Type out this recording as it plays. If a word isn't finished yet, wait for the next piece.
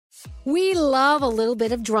We love a little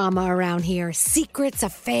bit of drama around here. Secrets,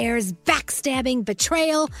 affairs, backstabbing,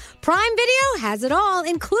 betrayal. Prime Video has it all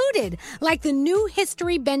included, like the new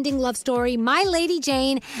history-bending love story, My Lady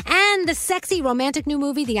Jane, and the sexy romantic new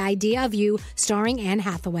movie, The Idea of You, starring Anne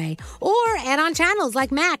Hathaway. Or add-on channels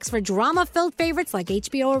like Max for drama-filled favorites like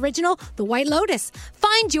HBO original, The White Lotus.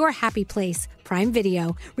 Find your happy place. Prime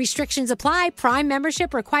Video. Restrictions apply. Prime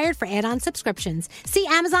membership required for add-on subscriptions. See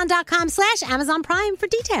Amazon.com/Amazon Prime for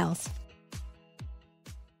details.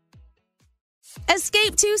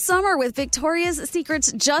 Escape to summer with Victoria's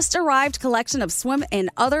Secret's just arrived collection of swim and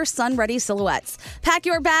other sun-ready silhouettes. Pack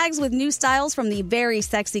your bags with new styles from the Very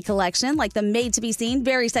Sexy collection, like the made-to-be-seen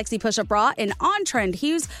Very Sexy push-up bra in on-trend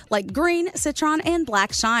hues like green, citron, and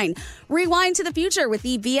black shine. Rewind to the future with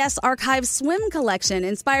the VS Archive swim collection,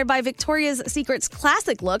 inspired by Victoria's Secret's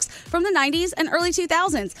classic looks from the 90s and early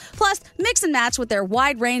 2000s. Plus, mix and match with their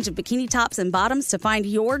wide range of bikini tops and bottoms to find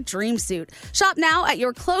your dream suit. Shop now at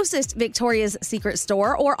your closest Victoria's Secret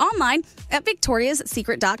store or online at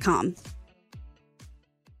victoriassecret.com.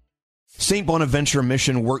 St. Bonaventure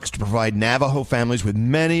Mission works to provide Navajo families with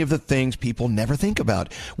many of the things people never think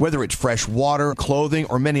about. Whether it's fresh water, clothing,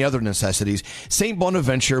 or many other necessities, St.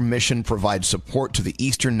 Bonaventure Mission provides support to the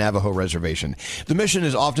Eastern Navajo Reservation. The mission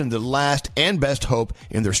is often the last and best hope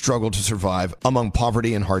in their struggle to survive among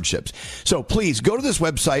poverty and hardships. So please go to this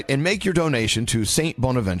website and make your donation to St.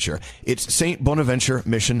 Bonaventure. It's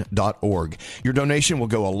stbonaventuremission.org. Your donation will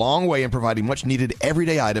go a long way in providing much needed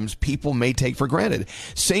everyday items people may take for granted.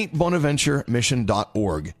 St. Bonaventuremission.org.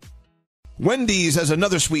 Wendy's has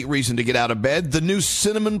another sweet reason to get out of bed, the new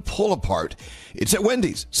Cinnamon Pull-Apart. It's at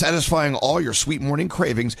Wendy's, satisfying all your sweet morning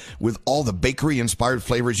cravings with all the bakery-inspired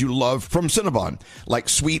flavors you love from Cinnabon, like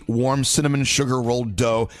sweet, warm cinnamon sugar rolled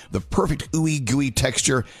dough, the perfect ooey gooey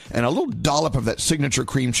texture, and a little dollop of that signature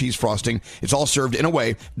cream cheese frosting. It's all served in a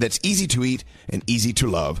way that's easy to eat and easy to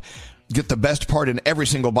love. Get the best part in every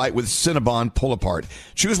single bite with Cinnabon Pull-Apart.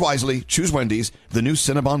 Choose wisely. Choose Wendy's. The new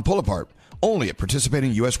Cinnabon Pull-Apart. Only at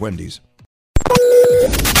participating U.S. Wendy's.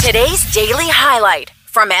 Today's daily highlight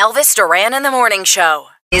from Elvis Duran and the Morning Show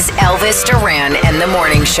is Elvis Duran and the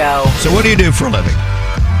Morning Show. So what do you do for a living?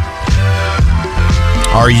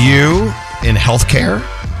 Are you in healthcare,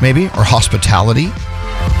 maybe, or hospitality?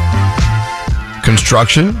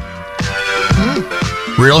 Construction?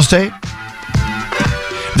 Real estate?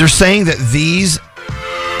 They're saying that these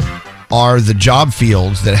are the job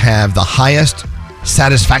fields that have the highest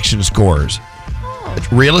satisfaction scores.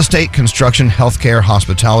 Real estate, construction, healthcare,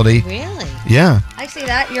 hospitality. Really? Yeah. I see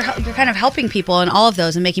that. You're kind of helping people in all of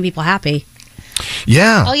those and making people happy.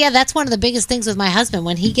 Yeah. Oh, yeah, that's one of the biggest things with my husband.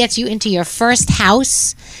 When he gets you into your first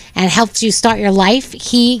house and helps you start your life,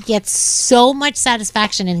 he gets so much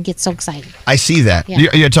satisfaction and gets so excited. I see that. Yeah.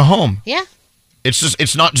 It's a home. Yeah.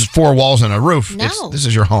 It's not just four walls and a roof. No. This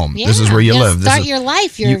is your home. Yeah. This is where you live. Start your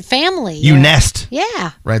life, your family. You nest.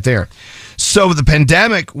 Yeah. Right there. So the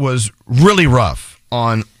pandemic was really rough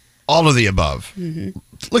on all of the above. Mm-hmm.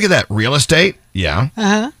 Look at that. Real estate. Yeah.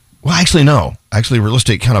 Uh-huh. Well, actually, no. Actually, real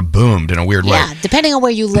estate kind of boomed in a weird way. Yeah, depending on where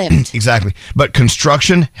you lived. Exactly. But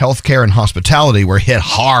construction, healthcare, and hospitality were hit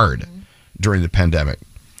hard during the pandemic.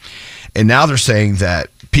 And now they're saying that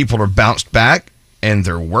people are bounced back and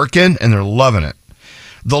they're working and they're loving it.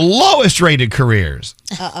 The lowest rated careers,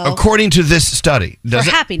 according to this study. For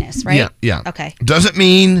happiness, right? Yeah. Okay. Doesn't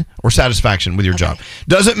mean, or satisfaction with your job.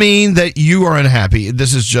 Doesn't mean that you are unhappy.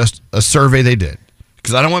 This is just a survey they did.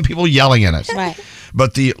 Because I don't want people yelling at us. Right.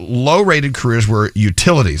 But the low rated careers were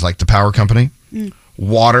utilities, like the power company,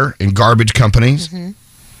 water and garbage companies,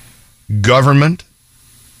 government,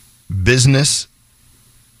 business,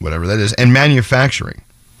 whatever that is, and manufacturing.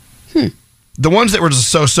 The ones that were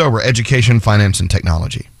just so were education, finance, and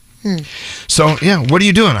technology. So, yeah, what are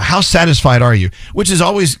you doing? How satisfied are you? Which is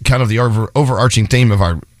always kind of the overarching theme of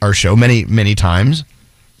our show many, many times.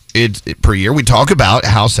 Per year, we talk about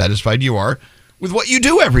how satisfied you are with what you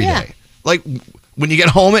do every day. Like, when you get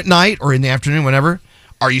home at night or in the afternoon, whenever,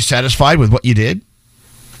 are you satisfied with what you did?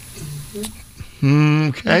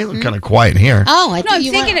 Okay, look kind of quiet in here. Oh, I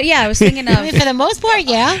was thinking of... for the most part,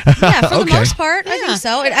 yeah. Yeah, for the most part, I think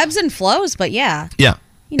so. It ebbs and flows, but yeah. Yeah.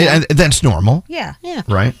 You know. And that's normal. Yeah.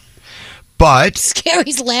 Right? But...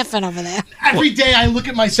 Scary's laughing over there. Every day I look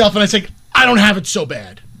at myself and I say, I don't have it so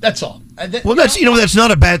bad. That's all. Well, that's not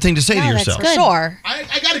a bad thing to say to yourself. That's good. Sure.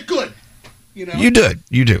 I got it good. You know? You do.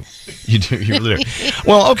 You really do.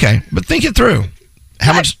 Well, okay, but think it through.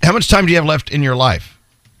 How much time do you have left in your life?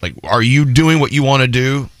 Like, are you doing what you want to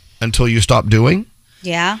do until you stop doing?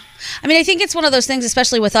 Yeah. I mean, I think it's one of those things,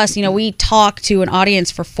 especially with us, we talk to an audience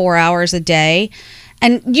for 4 hours a day.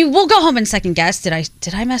 And you will go home and second guess. Did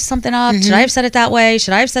I mess something up? Should I have said it that way?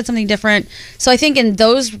 Should I have said something different? So I think in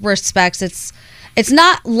those respects, it's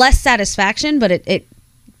not less satisfaction, but it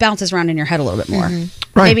bounces around in your head a little bit more.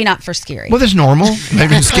 Right. Maybe not for Scary. Well, that's normal.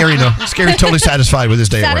 Maybe it's Scary. No, Scary's totally satisfied with his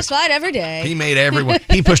day at work. Satisfied every day. He made everyone.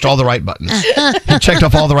 He pushed all the right buttons. He checked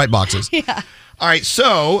off all the right boxes. Yeah. All right.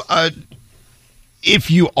 So, if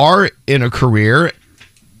you are in a career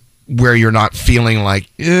where you're not feeling like,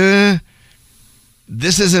 this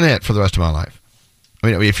isn't it for the rest of my life. I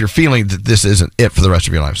mean, if you're feeling that this isn't it for the rest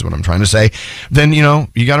of your life, is what I'm trying to say, then,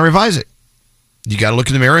 you got to revise it. You got to look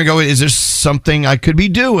in the mirror and go, is there something I could be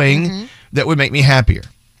doing that would make me happier?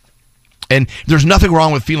 And there's nothing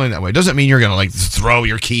wrong with feeling that way. It doesn't mean you're going to throw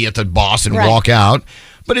your key at the boss and walk out.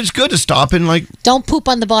 But it's good to stop and don't poop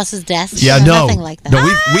on the boss's desk. Yeah, no. Nothing like that. No,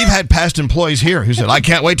 we've had past employees here who said, I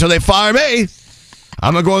can't wait till they fire me.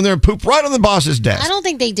 I'm going to go in there and poop right on the boss's desk. I don't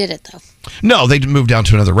think they did it, though. No, they moved down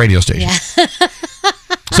to another radio station. Yeah.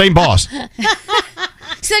 Same boss.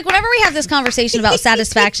 See, whenever we have this conversation about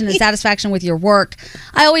satisfaction and satisfaction with your work,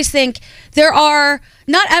 I always think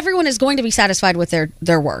not everyone is going to be satisfied with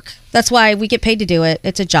their work. That's why we get paid to do it.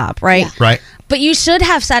 It's a job, right? Yeah. Right. But you should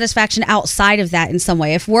have satisfaction outside of that in some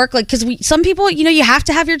way. If work, because some people, you have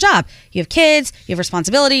to have your job. You have kids, you have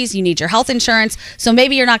responsibilities, you need your health insurance. So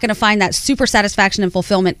maybe you're not going to find that super satisfaction and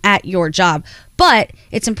fulfillment at your job. But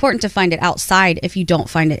it's important to find it outside if you don't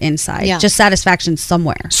find it inside. Yeah. Just satisfaction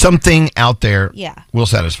somewhere. Something out there Yeah. will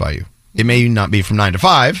satisfy you. It may not be from 9 to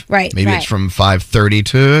 5. Right. Maybe it's from 5:30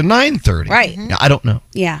 to 9:30. Right. Now, I don't know.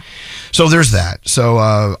 Yeah. So there's that. So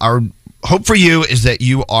our hope for you is that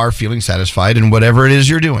you are feeling satisfied in whatever it is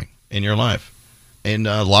you're doing in your life. And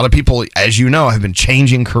a lot of people, as you know, have been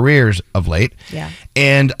changing careers of late. Yeah.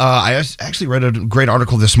 And I actually read a great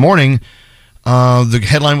article this morning. The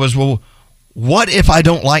headline was, well, what if I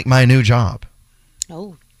don't like my new job?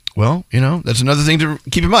 Oh. Well, that's another thing to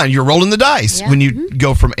keep in mind. You're rolling the dice when you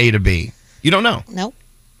go from A to B. You don't know. Nope.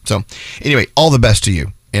 So, anyway, all the best to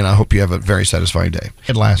you. And I hope you have a very satisfying day.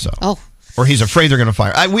 Ted Lasso. Oh. Or he's afraid they're going to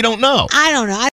fire. We don't know. I don't know.